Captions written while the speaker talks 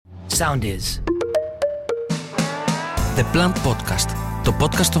sound is. The Plant Podcast, το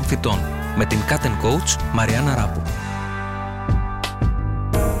podcast των φυτών, με την Cat & Coach Μαριάννα Ράπου.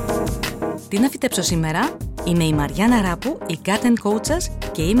 Τι να φυτέψω σήμερα? Είμαι η Μαριάννα Ράπου, η Cat & Coach σας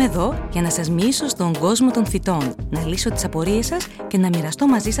και είμαι εδώ για να σας μοιήσω στον κόσμο των φυτών, να λύσω τις απορίες σας και να μοιραστώ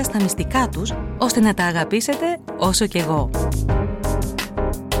μαζί σας τα μυστικά τους, ώστε να τα αγαπήσετε όσο κι εγώ.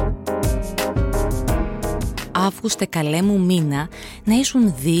 Αύγουστε καλέ μου μήνα να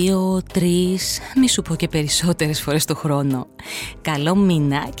ήσουν 2-3, μη σου πω και περισσότερες φορές το χρόνο. Καλό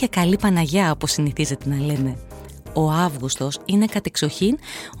μήνα και καλή Παναγιά, όπως συνηθίζετε να λέμε. Ο Αύγουστος είναι κατεξοχήν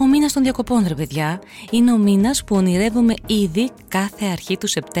ο μήνας των διακοπών, ρε παιδιά. Είναι ο μήνας που ονειρεύομαι ήδη κάθε αρχή του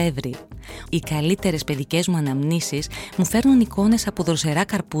Σεπτέμβρη. Οι καλύτερες παιδικές μου αναμνήσεις μου φέρνουν εικόνες από δροσερά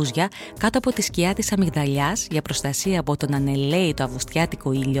καρπούζια κάτω από τη σκιά της αμυγδαλιάς για προστασία από τον ανελαίητο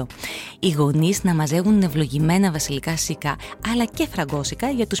αυγουστιάτικο ήλιο. Οι γονείς να μαζεύουν ευλογημένα βασιλικά σίκα, αλλά και φραγκόσικα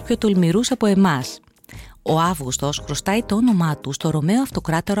για τους πιο τολμηρούς από εμάς. Ο Αύγουστος χρωστάει το όνομά του στο Ρωμαίο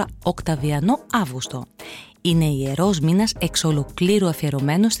αυτοκράτορα Οκταβιανό Αύγουστο. Είναι ιερός μήνας εξ ολοκλήρου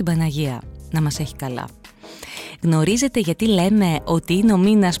αφιερωμένος στην Παναγία. Να μας έχει καλά. Γνωρίζετε γιατί λέμε ότι είναι ο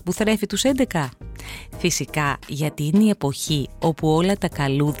μήνας που θρέφει τους 11? Φυσικά γιατί είναι η εποχή όπου όλα τα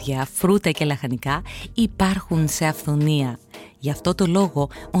καλούδια, φρούτα και λαχανικά υπάρχουν σε αυθονία. Γι' αυτό το λόγο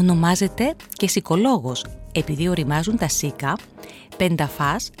ονομάζεται και σικολόγος, επειδή οριμάζουν τα σίκα,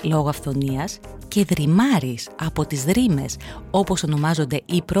 πενταφάς λόγω αυθονίας και δρυμάρις από τις δρύμες, όπως ονομάζονται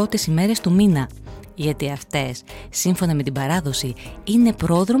οι πρώτες ημέρες του μήνα, γιατί αυτές, σύμφωνα με την παράδοση, είναι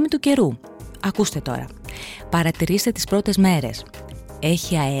πρόδρομοι του καιρού. Ακούστε τώρα. Παρατηρήστε τις πρώτες μέρες.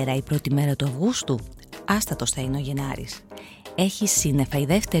 Έχει αέρα η πρώτη μέρα του Αυγούστου? Άστατος θα είναι ο Γενάρης. Έχει σύννεφα η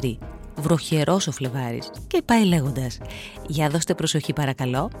δεύτερη? Βροχερός ο Φλεβάρης. Και πάει λέγοντας. Για δώστε προσοχή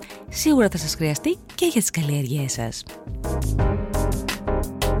παρακαλώ. Σίγουρα θα σας χρειαστεί και για τις καλλιέργειές σας.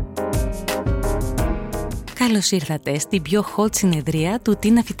 Καλώς ήρθατε στην πιο hot συνεδρία του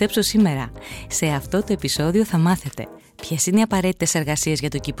 «Τι να φυτέψω σήμερα». Σε αυτό το επεισόδιο θα μάθετε ποιες είναι οι απαραίτητες εργασίες για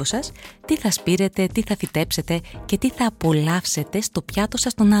το κήπο σας, τι θα σπείρετε, τι θα φυτέψετε και τι θα απολαύσετε στο πιάτο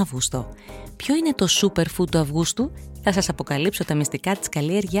σας τον Αύγουστο. Ποιο είναι το superfood του Αυγούστου? Θα σας αποκαλύψω τα μυστικά της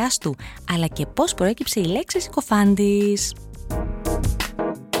καλλιέργειάς του, αλλά και πώς προέκυψε η λέξη συκοφάντης.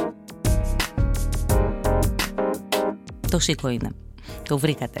 Το σίκο είναι. Το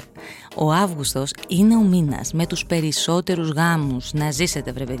βρήκατε. Ο Αύγουστος είναι ο μήνας με τους περισσότερους γάμους. Να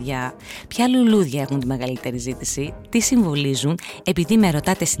ζήσετε βρε παιδιά. Ποια λουλούδια έχουν τη μεγαλύτερη ζήτηση, τι συμβολίζουν? Επειδή με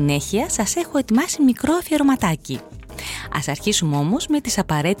ρωτάτε συνέχεια, σας έχω ετοιμάσει μικρό αφιερωματάκι. Ας αρχίσουμε όμως με τις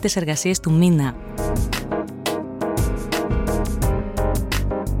απαραίτητες εργασίες του μήνα.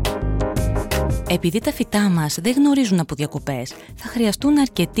 Επειδή τα φυτά μας δεν γνωρίζουν από διακοπές, θα χρειαστούν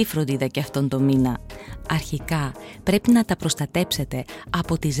αρκετή φροντίδα και αυτόν τον μήνα. Αρχικά, πρέπει να τα προστατέψετε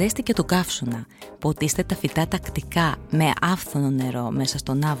από τη ζέστη και τον καύσωνα. Ποτίστε τα φυτά τακτικά με άφθονο νερό μέσα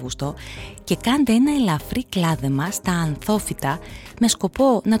στον Αύγουστο και κάντε ένα ελαφρύ κλάδεμα στα ανθόφυτα με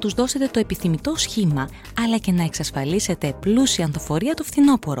σκοπό να τους δώσετε το επιθυμητό σχήμα, αλλά και να εξασφαλίσετε πλούσια ανθοφορία το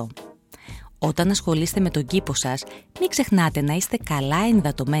φθινόπωρο. Όταν ασχολείστε με τον κήπο σας, μην ξεχνάτε να είστε καλά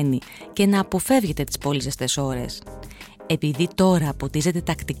ενυδατωμένοι και να αποφεύγετε τις πολύ ζεστές ώρες. Επειδή τώρα ποτίζετε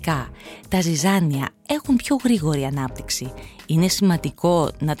τακτικά, τα ζυζάνια έχουν πιο γρήγορη ανάπτυξη. Είναι σημαντικό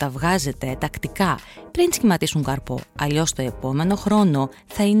να τα βγάζετε τακτικά πριν σχηματίσουν καρπό, αλλιώς το επόμενο χρόνο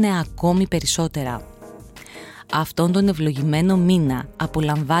θα είναι ακόμη περισσότερα. Αυτόν τον ευλογημένο μήνα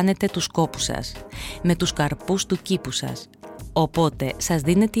απολαμβάνετε τους κόπους σας, με τους καρπούς του κήπου σας. Οπότε σας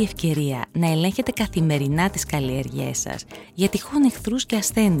δίνεται η ευκαιρία να ελέγχετε καθημερινά τις καλλιέργειές σας για τυχόν εχθρούς και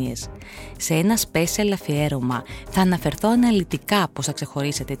ασθένειες. Σε ένα special αφιέρωμα θα αναφερθώ αναλυτικά πώς θα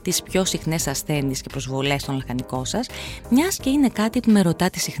ξεχωρίσετε τις πιο συχνές ασθένειες και προσβολές στον λαχανικό σας, μιας και είναι κάτι που με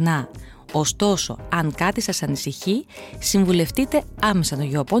ρωτάτε συχνά. Ωστόσο, αν κάτι σας ανησυχεί, συμβουλευτείτε άμεσα τον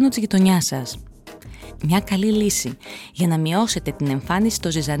γεωπόνο της γειτονιάς σας. Μια καλή λύση για να μειώσετε την εμφάνιση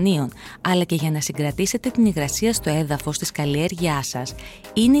των ζυζανίων, αλλά και για να συγκρατήσετε την υγρασία στο έδαφος της καλλιέργειάς σας,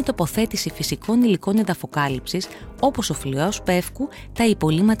 είναι η τοποθέτηση φυσικών υλικών εδαφοκάλυψης, όπως ο φλοιός πεύκου, τα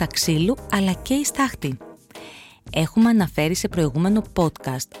υπολείμματα ξύλου, αλλά και η στάχτη. Έχουμε αναφέρει σε προηγούμενο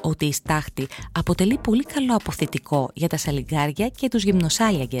podcast ότι η στάχτη αποτελεί πολύ καλό αποθητικό για τα σαλιγκάρια και τους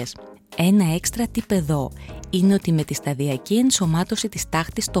γυμνοσάλιαγγες. Ένα έξτρα tip εδώ είναι ότι με τη σταδιακή ενσωμάτωση της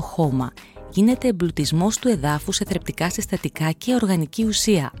στάχτης στο χώμα γίνεται εμπλουτισμός του εδάφου σε θρεπτικά συστατικά και οργανική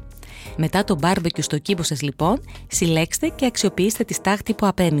ουσία. Μετά το μπάρμπεκιου στο κήπο σας λοιπόν, συλλέξτε και αξιοποιήστε τη στάχτη που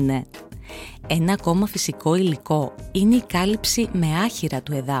απέμεινε. Ένα ακόμα φυσικό υλικό είναι η κάλυψη με άχυρα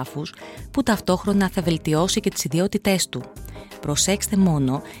του εδάφους που ταυτόχρονα θα βελτιώσει και τις ιδιότητές του. Προσέξτε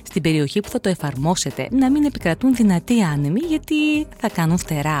μόνο στην περιοχή που θα το εφαρμόσετε να μην επικρατούν δυνατοί άνεμοι γιατί θα κάνουν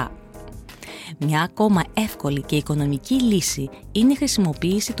φτερά. Μια ακόμα εύκολη και οικονομική λύση είναι η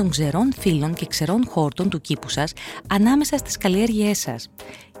χρησιμοποίηση των ξερών φύλων και ξερών χόρτων του κήπου σας ανάμεσα στις καλλιέργειές σας.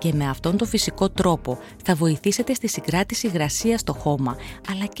 Και με αυτόν τον φυσικό τρόπο θα βοηθήσετε στη συγκράτηση υγρασίας στο χώμα,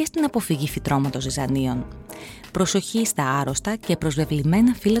 αλλά και στην αποφυγή φυτρώματος ζυζανίων. Προσοχή στα άρρωστα και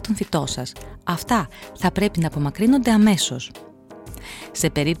προσβεβλημένα φύλλα των φυτών σας. Αυτά θα πρέπει να απομακρύνονται αμέσως. Σε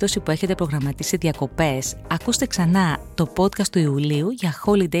περίπτωση που έχετε προγραμματίσει διακοπές, ακούστε ξανά το podcast του Ιουλίου για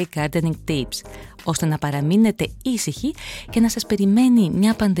Holiday Gardening Tips, ώστε να παραμείνετε ήσυχοι και να σας περιμένει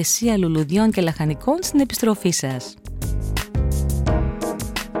μια παντεσία λουλουδιών και λαχανικών στην επιστροφή σας.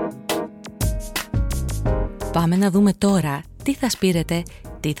 Πάμε να δούμε τώρα τι θα σπείρετε,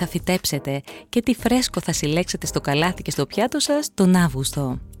 τι θα φυτέψετε και τι φρέσκο θα συλλέξετε στο καλάθι και στο πιάτο σας τον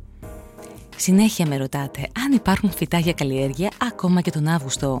Αύγουστο. Συνέχεια με ρωτάτε αν υπάρχουν φυτά για καλλιέργεια ακόμα και τον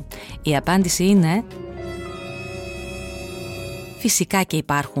Αύγουστο. Η απάντηση είναι φυσικά και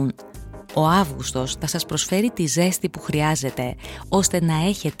υπάρχουν. Ο Αύγουστος θα σας προσφέρει τη ζέστη που χρειάζεται, ώστε να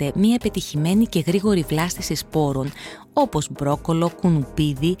έχετε μια πετυχημένη και γρήγορη βλάστηση σπόρων, όπως μπρόκολο,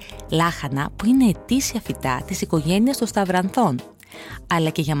 κουνουπίδι, λάχανα, που είναι ετήσια φυτά της οικογένειας των σταυρανθών. Αλλά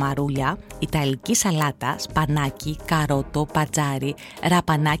και για μαρούλια, ιταλική σαλάτα, σπανάκι, καρότο, πατζάρι,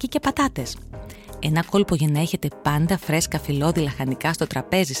 ραπανάκι και πατάτες. Ένα κόλπο για να έχετε πάντα φρέσκα φυλλώδη λαχανικά στο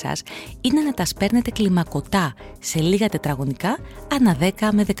τραπέζι σας είναι να τα σπέρνετε κλιμακωτά σε λίγα τετραγωνικά ανά 10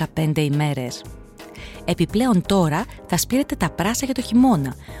 με 15 ημέρες. Επιπλέον τώρα θα σπείρετε τα πράσα για το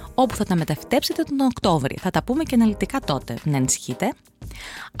χειμώνα, όπου θα τα μεταφυτέψετε τον Οκτώβρη. Θα τα πούμε και αναλυτικά τότε, μην ανησυχείτε.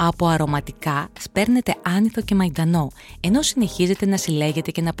 Από αρωματικά σπέρνετε άνηθο και μαϊντανό, ενώ συνεχίζετε να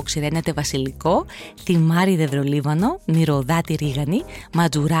συλλέγετε και να αποξηραίνετε βασιλικό, θυμάρι δεδρολίβανο, μυρωδάτη ρίγανη,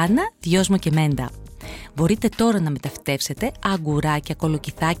 ματζουράνα, δυόσμο και μέντα. Μπορείτε τώρα να μεταφυτεύσετε αγκουράκια,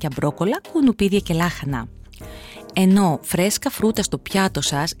 κολοκυθάκια, μπρόκολα, κουνουπίδια και λάχανα. Ενώ φρέσκα φρούτα στο πιάτο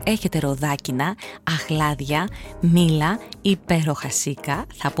σας έχετε ροδάκινα, αχλάδια, μήλα, υπέροχα σίκα,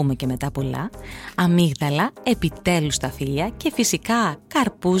 θα πούμε και μετά πολλά, αμύγδαλα, επιτέλους σταφύλια και φυσικά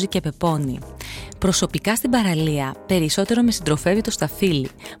καρπούζι και πεπόνι. Προσωπικά στην παραλία περισσότερο με συντροφεύει το σταφύλι,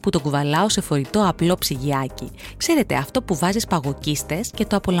 που το κουβαλάω σε φορητό απλό ψυγιάκι. Ξέρετε, αυτό που βάζεις παγοκίστες και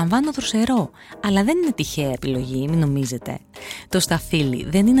το απολαμβάνω δροσερό, αλλά δεν είναι τυχαία επιλογή, μην νομίζετε. Το σταφύλι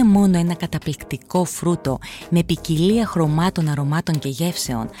δεν είναι μόνο ένα καταπληκτικό φρούτο με ποικιλία χρωμάτων, αρωμάτων και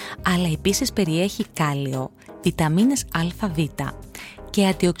γεύσεων, αλλά επίσης περιέχει κάλιο, βιταμίνες ΑΒ και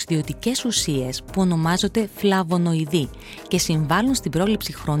αντιοξυδιωτικές ουσίες που ονομάζονται φλαβονοειδή και συμβάλλουν στην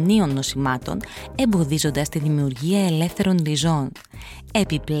πρόληψη χρονίων νοσημάτων, εμποδίζοντας τη δημιουργία ελεύθερων ριζών.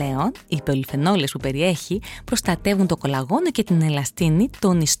 Επιπλέον, οι πολυφενόλες που περιέχει προστατεύουν το κολαγόνο και την ελαστίνη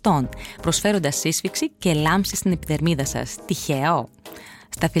των ιστών, προσφέροντας σύσφυξη και λάμψη στην επιδερμίδα σας. Τυχαίο?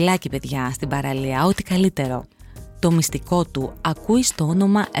 Σταφυλάκι, παιδιά, στην παραλία, ό,τι καλύτερο. Το μυστικό του ακούει στο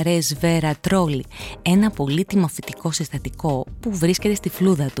όνομα ρεσβερατρόλι, ένα πολύτιμο φυτικό συστατικό που βρίσκεται στη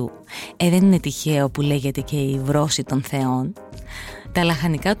φλούδα του. Δεν είναι τυχαίο που λέγεται και η βρώση των θεών. Τα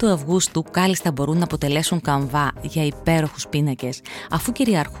λαχανικά του Αυγούστου κάλλιστα μπορούν να αποτελέσουν καμβά για υπέροχους πίνακες, αφού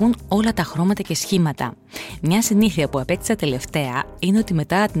κυριαρχούν όλα τα χρώματα και σχήματα. Μια συνήθεια που απέκτησα τελευταία είναι ότι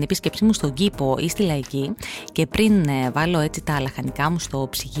μετά την επίσκεψή μου στον κήπο ή στη Λαϊκή και πριν βάλω έτσι τα λαχανικά μου στο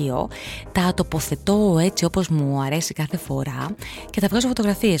ψυγείο, τα τοποθετώ έτσι όπως μου αρέσει κάθε φορά και τα βγάζω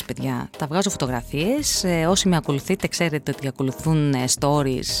φωτογραφίες, παιδιά. Τα βγάζω φωτογραφίες, όσοι με ακολουθείτε ξέρετε ότι ακολουθούν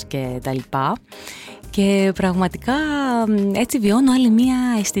stories και τα λοιπά. Και πραγματικά έτσι βιώνω άλλη μια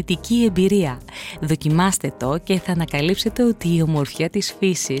αισθητική εμπειρία. Δοκιμάστε το και θα ανακαλύψετε ότι η ομορφιά της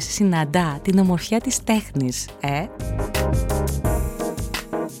φύσης συναντά την ομορφιά της τέχνης,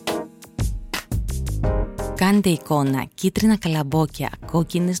 Κάντε εικόνα κίτρινα καλαμπόκια,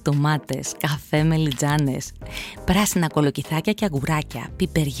 κόκκινες ντομάτες, καφέ μελιτζάνες, πράσινα κολοκυθάκια και αγκουράκια,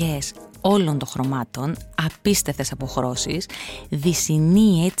 πιπεριές όλων των χρωμάτων, απίστευτες αποχρώσεις,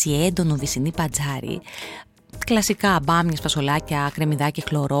 βυσσινή έτσι έντονο βυσσινή πατζάρι, κλασικά μπάμιες, φασολάκια, κρεμμυδάκι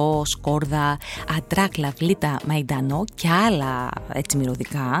χλωρό, σκόρδα, αντρά, βλήτα, μαϊντανό και άλλα έτσι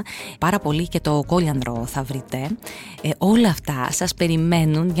μυρωδικά. Πάρα πολύ και το κόλιανδρο θα βρείτε. Όλα αυτά σας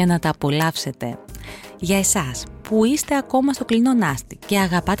περιμένουν για να τα απολαύσετε. Για εσάς που είστε ακόμα στο κλεινό νάστη και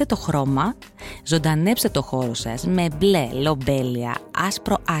αγαπάτε το χρώμα, ζωντανέψτε το χώρο σας με μπλε, λομπέλια,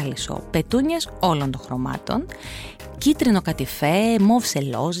 άσπρο άλυσο, πετούνιες όλων των χρωμάτων, κίτρινο κατιφέ, μοβ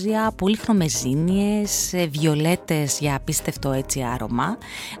σελόζια, πολύχρωμες ζήνιες, βιολέτες για απίστευτο έτσι άρωμα,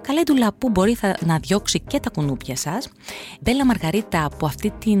 καλέντουλα που μπορεί να διώξει και τα κουνούπια σας, μπέλα μαργαρίτα που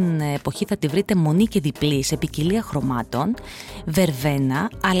αυτή την εποχή θα τη βρείτε μονή και διπλή σε ποικιλία χρωμάτων, βερβένα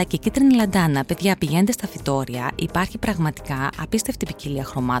αλλά και κίτρινη λαντάνα. Παιδιά, πηγαίνετε στα φυτόρια, υπάρχει πραγματικά απίστευτη ποικιλία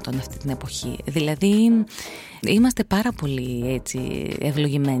χρωμάτων αυτή την εποχή. Δηλαδή είμαστε πάρα πολύ έτσι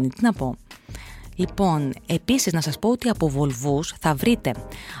ευλογημένοι, τι να πω. Λοιπόν, επίσης να σας πω ότι από Βολβούς θα βρείτε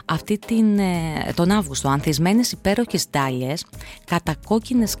τον Αύγουστο ανθισμένες υπέροχες ντάλιες,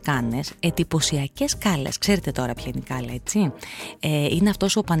 κατακόκκινες κάνες, εντυπωσιακές κάλες. Ξέρετε τώρα ποια είναι η κάλα, έτσι? Είναι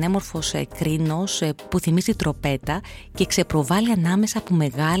αυτός ο πανέμορφος κρίνος που θυμίζει τροπέτα και ξεπροβάλλει ανάμεσα από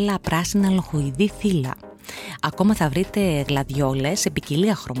μεγάλα πράσινα λοχοειδή φύλλα. Ακόμα θα βρείτε γλαδιόλες σε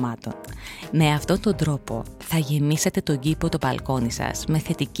ποικιλία χρωμάτων. Με αυτόν τον τρόπο θα γεμίσετε τον κήπο το μπαλκόνι σας με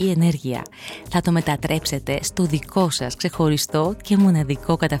θετική ενέργεια. Θα το μετατρέψετε στο δικό σας ξεχωριστό και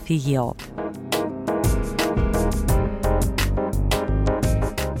μοναδικό καταφύγιο.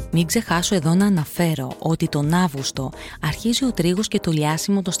 Μην ξεχάσω εδώ να αναφέρω ότι τον Αύγουστο αρχίζει ο τρίγος και το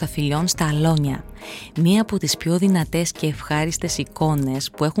λιάσιμο των σταφυλιών στα αλόνια. Μία από τις πιο δυνατές και ευχάριστες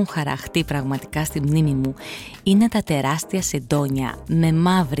εικόνες που έχουν χαραχτεί πραγματικά στη μνήμη μου είναι τα τεράστια σεντόνια με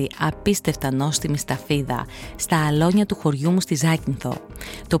μαύρη απίστευτα νόστιμη σταφίδα στα αλόνια του χωριού μου στη Ζάκυνθο.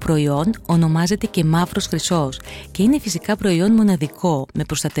 Το προϊόν ονομάζεται και μαύρος χρυσός και είναι φυσικά προϊόν μοναδικό με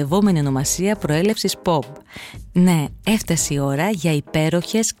προστατευόμενη ονομασία προέλευσης POB. Ναι, έφτασε η ώρα για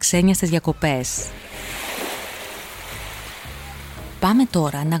υπέροχες ξένιαστες διακοπές. Πάμε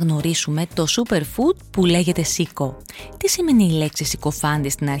τώρα να γνωρίσουμε το superfood που λέγεται σίκο. Τι σημαίνει η λέξη σικοφάντη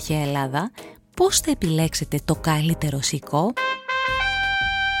στην αρχαία Ελλάδα? Πώς θα επιλέξετε το καλύτερο σίκο?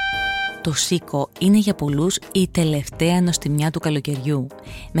 Το σίκο είναι για πολλούς η τελευταία νοστιμιά του καλοκαιριού.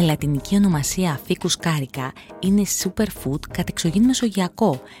 Με λατινική ονομασία ficus carica, είναι superfood κατεξοχήν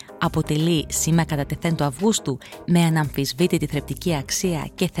μεσογειακό. Αποτελεί σήμα κατά τεθέν του Αυγούστου με αναμφισβήτητη θρεπτική αξία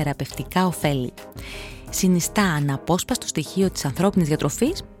και θεραπευτικά ωφέλη. Συνιστά αναπόσπαστο στοιχείο της ανθρώπινης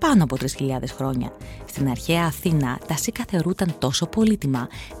διατροφής πάνω από 3.000 χρόνια. Στην αρχαία Αθήνα τα σίκα θεωρούνταν τόσο πολύτιμα,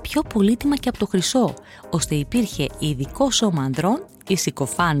 πιο πολύτιμα και από το χρυσό, ώστε υπήρχε ειδικό σώμα ανδρών, οι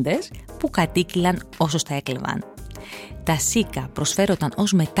σικοφάντες, που κατοίκυλαν όσους τα έκλεβαν. Τα σίκα προσφέρονταν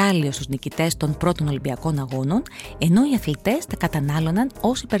ως μετάλλιο στους νικητές των πρώτων Ολυμπιακών Αγώνων, ενώ οι αθλητές τα κατανάλωναν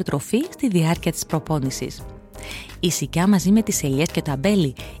ως υπερτροφή στη διάρκεια της προπόνησης. Η σικιά μαζί με τις ελιές και το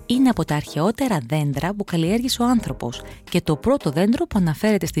αμπέλι είναι από τα αρχαιότερα δέντρα που καλλιέργησε ο άνθρωπος και το πρώτο δέντρο που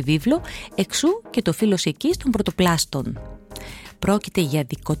αναφέρεται στη βίβλο, εξού και το φύλλο σικής των πρωτοπλάστων. Πρόκειται για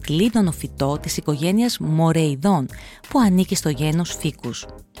δικοτυλίδωνο φυτό της οικογένειας Μορεϊδών που ανήκει στο γένος Ficus.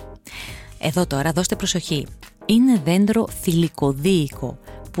 Εδώ τώρα δώστε προσοχή. Είναι δέντρο θηλυκοδίοικο,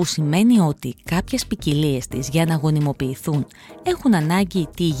 που σημαίνει ότι κάποιες ποικιλίες της για να γονιμοποιηθούν έχουν ανάγκη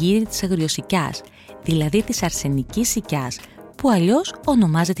τη γύρι της αγριοσικιάς, δηλαδή της αρσενικής σικιάς, που αλλιώς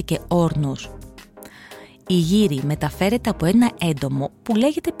ονομάζεται και όρνος. Η γύρι μεταφέρεται από ένα έντομο που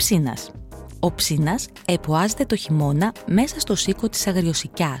λέγεται ψίνας. Ο ψίνας εποάζεται το χειμώνα μέσα στο σίκο της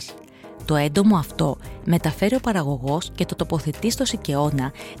αγριοσικιάς. Το έντομο αυτό μεταφέρει ο παραγωγός και το τοποθετεί στο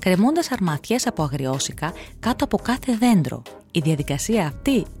σικεώνα, κρεμώντας αρμαθιές από αγριόσικα κάτω από κάθε δέντρο. Η διαδικασία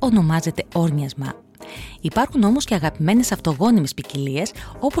αυτή ονομάζεται όρνιασμα. Υπάρχουν όμως και αγαπημένες αυτογόνιμες ποικιλίες,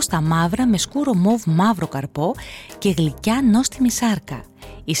 όπως τα μαύρα με σκούρο μοβ μαύρο καρπό και γλυκιά νόστιμη σάρκα.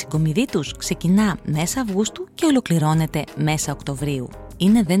 Η συγκομιδή τους ξεκινά μέσα Αυγούστου και ολοκληρώνεται μέσα Οκτωβρίου.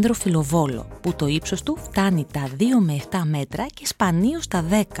 Είναι δέντρο φιλοβόλο, που το ύψος του φτάνει τα 2 με 7 μέτρα και σπανίως τα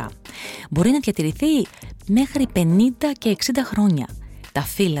 10. Μπορεί να διατηρηθεί μέχρι 50 και 60 χρόνια. Τα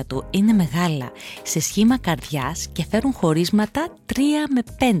φύλλα του είναι μεγάλα, σε σχήμα καρδιάς και φέρουν χωρίσματα 3 με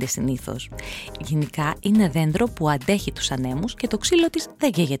 5 συνήθως. Γενικά είναι δέντρο που αντέχει τους ανέμους και το ξύλο της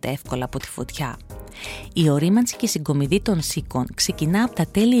δεν καίγεται εύκολα από τη φωτιά. Η ορίμανση και η συγκομιδή των σίκων ξεκινά από τα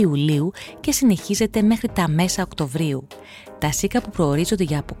τέλη Ιουλίου και συνεχίζεται μέχρι τα μέσα Οκτωβρίου. Τα σίκα που προορίζονται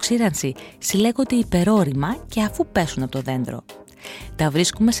για αποξήρανση συλλέγονται υπερόριμα και αφού πέσουν από το δέντρο. Τα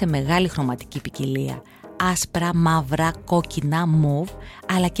βρίσκουμε σε μεγάλη χρωματική ποικιλία. Άσπρα, μαύρα, κόκκινα, μοβ,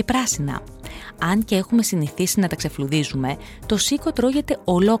 αλλά και πράσινα. Αν και έχουμε συνηθίσει να τα ξεφλουδίζουμε, το σίκο τρώγεται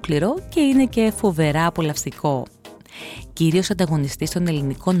ολόκληρο και είναι και φοβερά απολαυστικό. Κύριος ανταγωνιστής των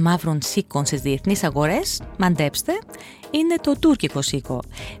ελληνικών μαύρων σίκων στις διεθνείς αγορές, μαντέψτε, είναι το τουρκικό σίκο.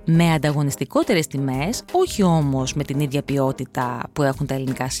 Με ανταγωνιστικότερες τιμές, όχι όμως με την ίδια ποιότητα που έχουν τα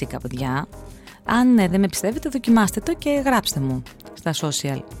ελληνικά σίκα, παιδιά. Αν δεν με πιστεύετε, δοκιμάστε το και γράψτε μου στα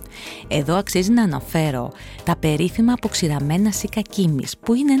social. Εδώ αξίζει να αναφέρω τα περίφημα αποξηραμένα σίκα κίμης,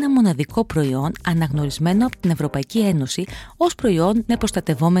 που είναι ένα μοναδικό προϊόν αναγνωρισμένο από την Ευρωπαϊκή Ένωση ως προϊόν με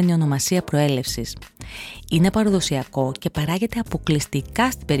προστατευόμενη ονομασία προέλευσης. Είναι παραδοσιακό και παράγεται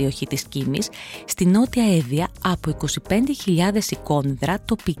αποκλειστικά στην περιοχή της Κίμης, στη Νότια Εύβοια, από 25.000 εικόνιδρα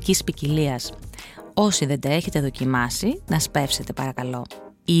τοπικής ποικιλίας. Όσοι δεν τα έχετε δοκιμάσει, να σπεύσετε παρακαλώ.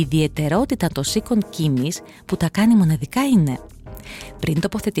 Η ιδιαιτερότητα των σίκων Κίμης που τα κάνει μοναδικά είναι: Πριν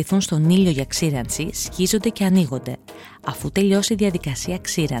τοποθετηθούν στον ήλιο για ξύρανση, σχίζονται και ανοίγονται. Αφού τελειώσει η διαδικασία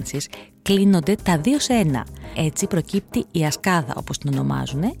ξύρανσης, κλείνονται τα 2 σε 1. Έτσι προκύπτει η ασκάδα, όπως την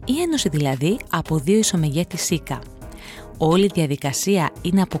ονομάζουν, η ένωση δηλαδή από 2 ισομεγέθη σίκα. Όλη η διαδικασία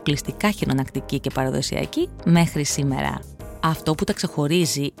είναι αποκλειστικά χειρονακτική και παραδοσιακή μέχρι σήμερα. Αυτό που τα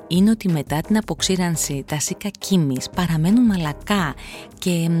ξεχωρίζει είναι ότι μετά την αποξύρανση τα σίκα κίμης παραμένουν μαλακά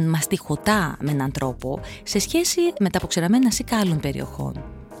και μαστιχωτά με έναν τρόπο σε σχέση με τα αποξηραμένα σίκα άλλων περιοχών.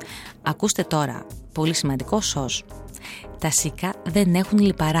 Ακούστε τώρα, πολύ σημαντικό σως. Τα σίκα δεν έχουν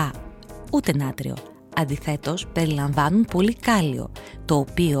λιπαρά, ούτε νάτριο. Αντιθέτως, περιλαμβάνουν πολύ κάλιο, το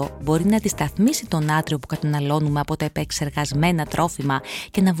οποίο μπορεί να αντισταθμίσει το νάτριο που καταναλώνουμε από τα επεξεργασμένα τρόφιμα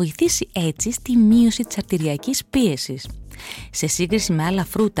και να βοηθήσει έτσι στη μείωση της αρτηριακής πίεσης. Σε σύγκριση με άλλα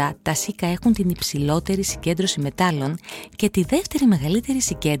φρούτα, τα σίκα έχουν την υψηλότερη συγκέντρωση μετάλλων και τη δεύτερη μεγαλύτερη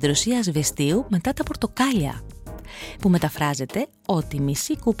συγκέντρωση ασβεστίου μετά τα πορτοκάλια, που μεταφράζεται ότι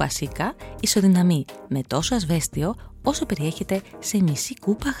μισή κούπα σίκα ισοδυναμεί με τόσο ασβέστιο όσο περιέχεται σε μισή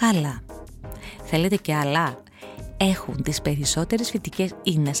κούπα γάλα. Θέλετε και άλλα? Έχουν τις περισσότερες φυτικές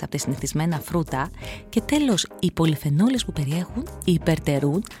ίνες από τα συνηθισμένα φρούτα και τέλος οι πολυφενόλες που περιέχουν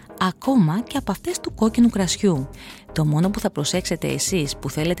υπερτερούν ακόμα και από αυτές του κόκκινου κρασιού. Το μόνο που θα προσέξετε εσείς που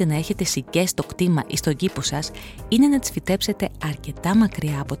θέλετε να έχετε σικές στο κτήμα ή στον κήπο σας είναι να τις φυτέψετε αρκετά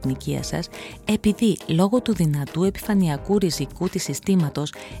μακριά από την οικία σας, επειδή λόγω του δυνατού επιφανειακού ριζικού της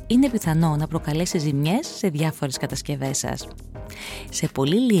συστήματος είναι πιθανό να προκαλέσει ζημιές σε διάφορες κατασκευές σας. Σε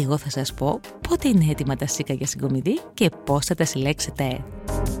πολύ λίγο θα σας πω πότε είναι έτοιμα τα σίκα για συγκομιδή και πώς θα τα συλλέξετε.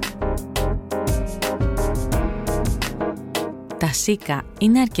 Τα σίκα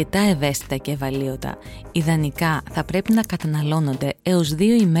είναι αρκετά ευαίσθητα και ευαλείωτα. Ιδανικά θα πρέπει να καταναλώνονται έως 2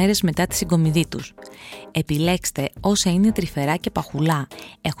 ημέρες μετά τη συγκομιδή τους. Επιλέξτε όσα είναι τρυφερά και παχουλά,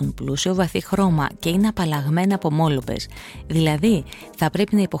 έχουν πλούσιο βαθύ χρώμα και είναι απαλλαγμένα από μόλοπες. Δηλαδή θα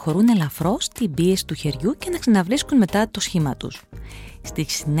πρέπει να υποχωρούν ελαφρώς την πίεση του χεριού και να ξαναβρίσκουν μετά το σχήμα τους. Στη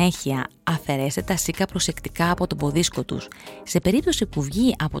συνέχεια αφαιρέστε τα σίκα προσεκτικά από τον ποδίσκο τους. Σε περίπτωση που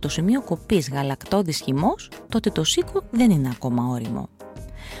βγει από το σημείο κοπής γαλακτώδης χυμός, τότε το σίκο δεν είναι ακόμα ώριμο.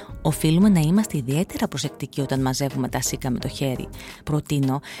 Οφείλουμε να είμαστε ιδιαίτερα προσεκτικοί όταν μαζεύουμε τα σίκα με το χέρι.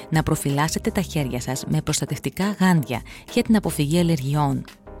 Προτείνω να προφυλάσσετε τα χέρια σας με προστατευτικά γάντια για την αποφυγή αλλεργιών.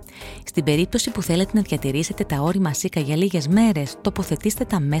 Στην περίπτωση που θέλετε να διατηρήσετε τα ώριμα σίκα για λίγες μέρες, τοποθετήστε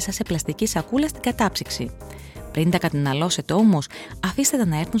τα μέσα σε πλαστική σακούλα στην κατάψυξη. Πριν τα καταναλώσετε όμως, αφήστε τα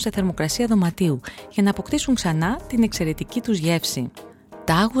να έρθουν σε θερμοκρασία δωματίου για να αποκτήσουν ξανά την εξαιρετική τους γεύση.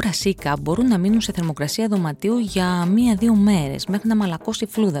 Τα άγουρα σίκα μπορούν να μείνουν σε θερμοκρασία δωματίου για 1-2 μέρες μέχρι να μαλακώσει η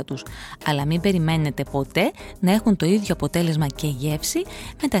φλούδα τους, αλλά μην περιμένετε ποτέ να έχουν το ίδιο αποτέλεσμα και γεύση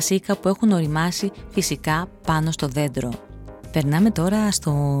με τα σίκα που έχουν ωριμάσει φυσικά πάνω στο δέντρο. Περνάμε τώρα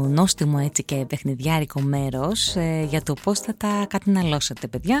στο νόστιμο έτσι και παιχνιδιάρικο μέρος για το πώς θα τα καταναλώσετε,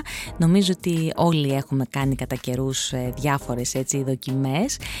 παιδιά. Νομίζω ότι όλοι έχουμε κάνει κατά καιρούς διάφορες έτσι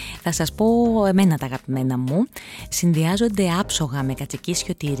δοκιμές. Θα σας πω εμένα τα αγαπημένα μου. Συνδυάζονται άψογα με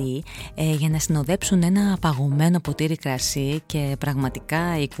κατσικίσιο τυρί για να συνοδέψουν ένα παγωμένο ποτήρι κρασί και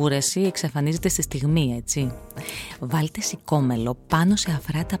πραγματικά η κούραση εξαφανίζεται στη στιγμή, έτσι. Βάλτε σικόμελο πάνω σε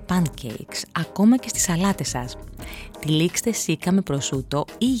αφράτα pancakes, ακόμα και στις σαλάτες σας. Τυλίξτε σίκα με προσούτο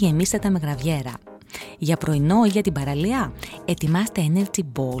ή γεμίστε τα με γραβιέρα. Για πρωινό ή για την παραλία, ετοιμάστε energy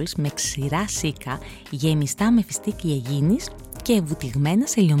balls με ξηρά σίκα, γεμιστά με φιστίκι αιγίνης και βουτυγμένα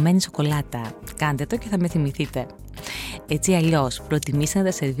σε λιωμένη σοκολάτα. Κάντε το και θα με θυμηθείτε. Έτσι αλλιώς, προτιμήστε να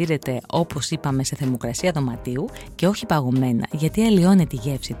τα σερβίρετε όπως είπαμε σε θερμοκρασία δωματίου και όχι παγωμένα, γιατί αλλοιώνει τη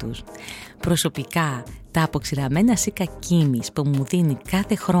γεύση τους. Προσωπικά, τα αποξηραμένα σίκα κίμης που μου δίνει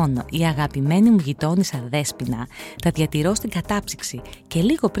κάθε χρόνο η αγαπημένη μου γειτόνισσα Δέσποινα, τα διατηρώ στην κατάψυξη και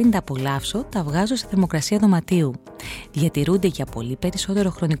λίγο πριν τα απολαύσω τα βγάζω σε θερμοκρασία δωματίου. Διατηρούνται για πολύ περισσότερο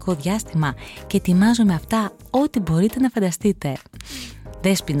χρονικό διάστημα και ετοιμάζω με αυτά ό,τι μπορείτε να φανταστείτε.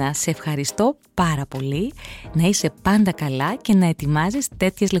 Δέσποινα, σε ευχαριστώ πάρα πολύ, να είσαι πάντα καλά και να ετοιμάζεις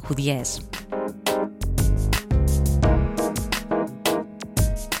τέτοιες λεχουδιές.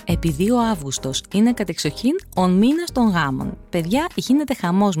 Επειδή ο Αύγουστος είναι κατεξοχήν ο μήνας των γάμων. Παιδιά, γίνεται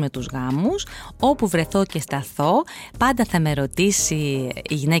χαμός με τους γάμους. Όπου βρεθώ και σταθώ, πάντα θα με ρωτήσει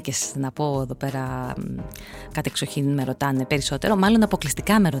οι γυναίκες, να πω εδώ πέρα, κατεξοχήν με ρωτάνε περισσότερο, μάλλον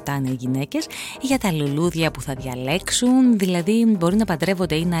αποκλειστικά με ρωτάνε οι γυναίκες, για τα λουλούδια που θα διαλέξουν, δηλαδή μπορεί να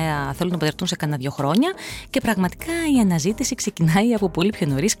παντρεύονται ή να θέλουν να παντρευτούν σε κανένα 2 χρόνια και πραγματικά η αναζήτηση ξεκινάει από πολύ πιο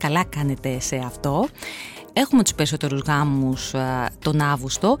νωρίς, καλά κάνετε σε αυτό. Έχουμε τους περισσότερους γάμους τον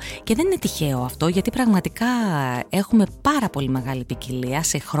Αύγουστο και δεν είναι τυχαίο αυτό, γιατί πραγματικά έχουμε πάρα πολύ μεγάλη ποικιλία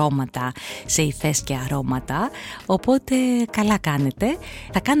σε χρώματα, σε υφές και αρώματα, οπότε καλά κάνετε.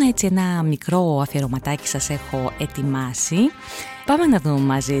 Θα κάνω έτσι ένα μικρό αφιερωματάκι, σας έχω ετοιμάσει. Πάμε να δούμε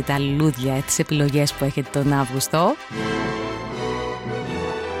μαζί τα λουλούδια, τις επιλογές που έχετε τον Αύγουστο.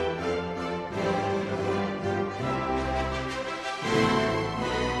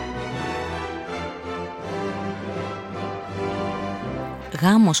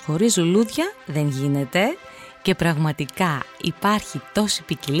 Γάμος χωρίς λουλούδια δεν γίνεται και πραγματικά υπάρχει τόση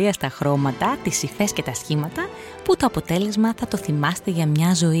ποικιλία στα χρώματα, τις υφές και τα σχήματα που το αποτέλεσμα θα το θυμάστε για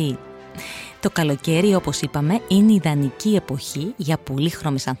μια ζωή. Το καλοκαίρι, όπως είπαμε, είναι η ιδανική εποχή για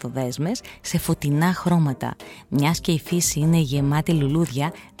πολύχρωμες ανθοδέσμες σε φωτεινά χρώματα. Μιας και η φύση είναι γεμάτη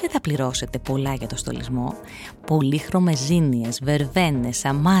λουλούδια, δεν θα πληρώσετε πολλά για το στολισμό. Πολύχρωμες ζήνιες, βερβένες,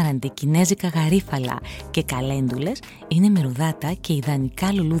 αμάραντι, κινέζικα γαρίφαλα και καλέντουλες είναι μυρουδάτα και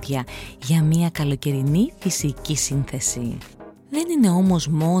ιδανικά λουλούδια για μια καλοκαιρινή φυσική σύνθεση. Δεν είναι όμως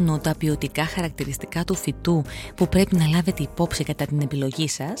μόνο τα ποιοτικά χαρακτηριστικά του φυτού που πρέπει να λάβετε υπόψη κατά την επιλογή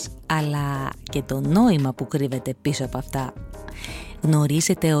σας, αλλά και το νόημα που κρύβεται πίσω από αυτά.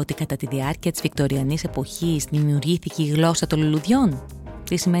 Γνωρίζετε ότι κατά τη διάρκεια της βικτωριανής εποχής δημιουργήθηκε η γλώσσα των λουλουδιών?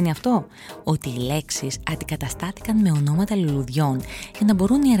 Τι σημαίνει αυτό? Ότι οι λέξεις αντικαταστάθηκαν με ονόματα λουλουδιών για να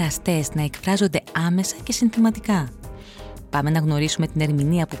μπορούν οι εραστές να εκφράζονται άμεσα και συνθηματικά. Πάμε να γνωρίσουμε την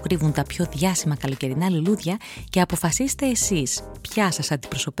ερμηνεία που κρύβουν τα πιο διάσημα καλοκαιρινά λουλούδια και αποφασίστε εσείς ποια σας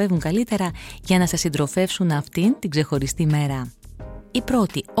αντιπροσωπεύουν καλύτερα για να σας συντροφεύσουν αυτήν την ξεχωριστή μέρα. Η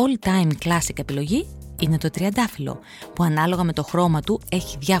πρώτη all-time classic επιλογή είναι το τριαντάφυλλο, που ανάλογα με το χρώμα του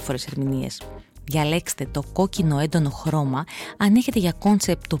έχει διάφορες ερμηνείες. Διαλέξτε το κόκκινο έντονο χρώμα αν έχετε για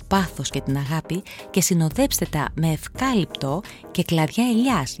κόνσεπτ το πάθος και την αγάπη και συνοδέψτε τα με ευκάλυπτο και κλαδιά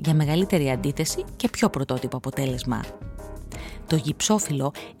ελιάς για μεγαλύτερη αντίθεση και πιο πρωτότυπο αποτέλεσμα. Το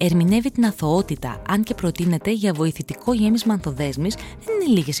γυψόφυλλο ερμηνεύει την αθωότητα, αν και προτείνεται για βοηθητικό γέμισμα ανθοδέσμης. Δεν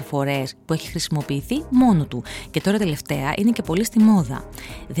είναι λίγες οι φορές που έχει χρησιμοποιηθεί μόνο του και τώρα τελευταία είναι και πολύ στη μόδα.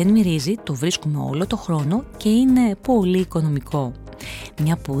 Δεν μυρίζει, το βρίσκουμε όλο το χρόνο και είναι πολύ οικονομικό.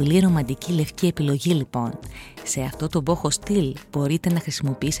 Μια πολύ ρομαντική λευκή επιλογή λοιπόν. Σε αυτό το μπόχο στυλ μπορείτε να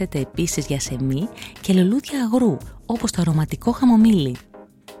χρησιμοποιήσετε επίσης γιασεμί και λουλούδια αγρού, όπως το αρωματικό χαμομήλι.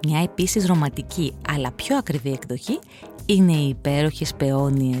 Μια επίσης ρομαντική αλλά πιο ακριβή εκδοχή είναι οι υπέροχες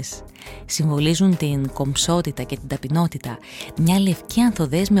πεόνιες. Συμβολίζουν την κομψότητα και την ταπεινότητα. Μια λευκή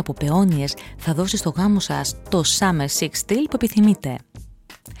ανθοδέσμη από πεόνιες θα δώσει στο γάμο σας το summer chic στυλ που επιθυμείτε.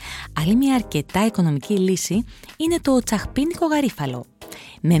 Άλλη μια αρκετά οικονομική λύση είναι το τσαχπίνικο γαρίφαλο.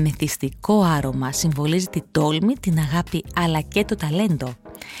 Με μεθυστικό άρωμα συμβολίζει την τόλμη, την αγάπη αλλά και το ταλέντο.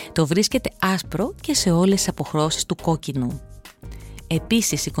 Το βρίσκεται άσπρο και σε όλες τις αποχρώσεις του κόκκινου.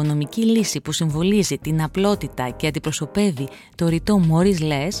 Επίσης, οικονομική λύση που συμβολίζει την απλότητα και αντιπροσωπεύει το ρητό μωρίς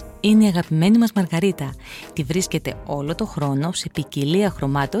λες είναι η αγαπημένη μας μαργαρίτα. Τη βρίσκεται όλο το χρόνο σε ποικιλία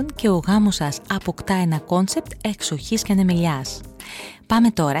χρωμάτων και ο γάμος σας αποκτά ένα κόνσεπτ εξοχής και ανεμελιάς.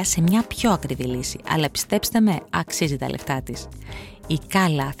 Πάμε τώρα σε μια πιο ακριβή λύση, αλλά πιστέψτε με, αξίζει τα λεφτά της. Η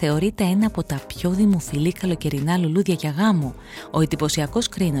κάλα θεωρείται ένα από τα πιο δημοφιλή καλοκαιρινά λουλούδια για γάμο. Ο εντυπωσιακός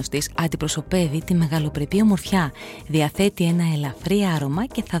κρίνος της αντιπροσωπεύει τη μεγαλοπρεπή ομορφιά, διαθέτει ένα ελαφρύ άρωμα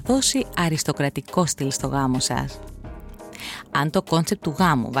και θα δώσει αριστοκρατικό στυλ στο γάμο σας. Αν το κόνσεπτ του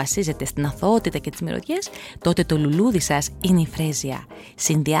γάμου βασίζεται στην αθωότητα και τις μυρωδιές, τότε το λουλούδι σας είναι η φρέζια.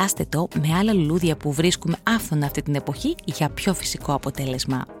 Συνδυάστε το με άλλα λουλούδια που βρίσκουμε άφθονα αυτή την εποχή για πιο φυσικό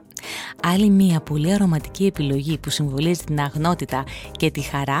αποτέλεσμα. Άλλη μία πολύ αρωματική επιλογή που συμβολίζει την αγνότητα και τη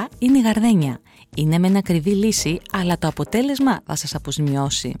χαρά είναι η γαρδένια. Είναι με ένα ακριβή λύση, αλλά το αποτέλεσμα θα σας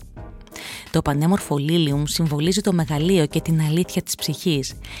αποζημιώσει. Το πανέμορφο λίλιουμ συμβολίζει το μεγαλείο και την αλήθεια της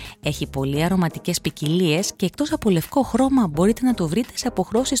ψυχής. Έχει πολύ αρωματικές ποικιλίες και εκτός από λευκό χρώμα μπορείτε να το βρείτε σε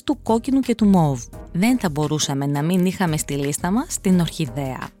αποχρώσεις του κόκκινου και του μόβ. Δεν θα μπορούσαμε να μην είχαμε στη λίστα μας την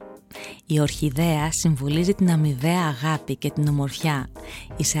ορχιδέα. Η ορχιδέα συμβολίζει την αμοιβαία αγάπη και την ομορφιά.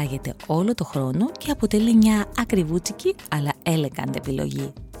 Εισάγεται όλο το χρόνο και αποτελεί μια ακριβούτσικη αλλά elegant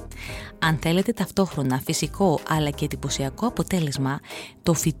επιλογή. Αν θέλετε ταυτόχρονα φυσικό αλλά και εντυπωσιακό αποτέλεσμα,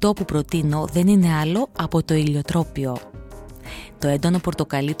 το φυτό που προτείνω δεν είναι άλλο από το ηλιοτρόπιο. Το έντονο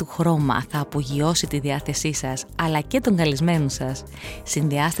πορτοκαλί του χρώμα θα απογειώσει τη διάθεσή σας αλλά και των καλεσμένων σας.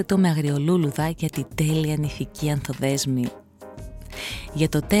 Συνδυάστε το με αγριολούλουδα για την τέλεια νηφική ανθοδέσμη. Για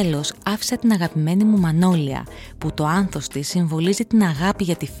το τέλος άφησα την αγαπημένη μου μανόλια που το άνθος της συμβολίζει την αγάπη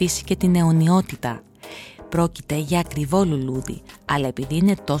για τη φύση και την αιωνιότητα. Πρόκειται για ακριβό λουλούδι, αλλά επειδή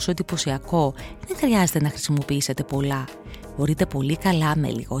είναι τόσο εντυπωσιακό δεν χρειάζεται να χρησιμοποιήσετε πολλά. Μπορείτε πολύ καλά με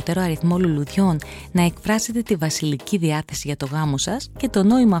λιγότερο αριθμό λουλουδιών να εκφράσετε τη βασιλική διάθεση για το γάμο σας και το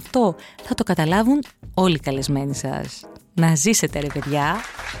νόημα αυτό θα το καταλάβουν όλοι οι καλεσμένοι σας. Να ζήσετε ρε παιδιά!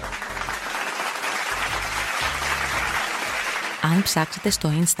 Αν ψάξετε στο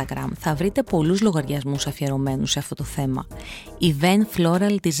Instagram θα βρείτε πολλούς λογαριασμούς αφιερωμένους σε αυτό το θέμα. Event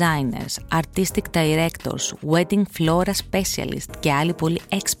Floral Designers, Artistic Directors, Wedding Flora Specialist και άλλοι πολλοί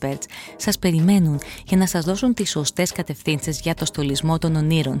experts σας περιμένουν για να σας δώσουν τις σωστές κατευθύνσεις για το στολισμό των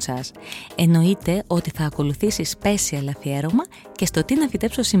ονείρων σας. Εννοείται ότι θα ακολουθήσει special αφιέρωμα και στο τι να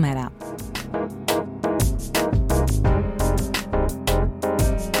φυτέψω σήμερα.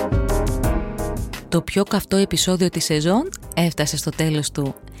 Το πιο καυτό επεισόδιο της σεζόν έφτασε στο τέλος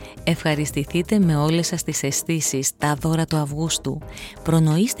του. Ευχαριστηθείτε με όλες σας τις αισθήσεις, τα δώρα του Αυγούστου.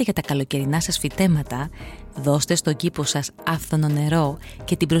 Προνοήστε για τα καλοκαιρινά σας φυτέματα. Δώστε στον κήπο σας άφθονο νερό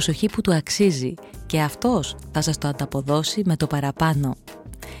και την προσοχή που του αξίζει και αυτός θα σας το ανταποδώσει με το παραπάνω.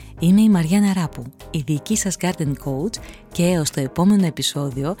 Είμαι η Μαριάννα Ράπου, η δική σας garden coach και έως το επόμενο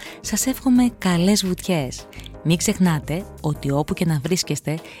επεισόδιο σας εύχομαι καλές βουτιές. Μην ξεχνάτε ότι όπου και να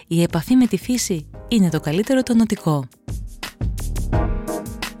βρίσκεστε, η επαφή με τη φύση είναι το καλύτερο τονωτικό.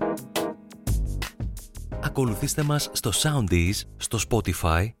 Ακολουθήστε μας στο Soundees, στο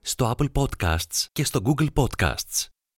Spotify, στο Apple Podcasts και στο Google Podcasts.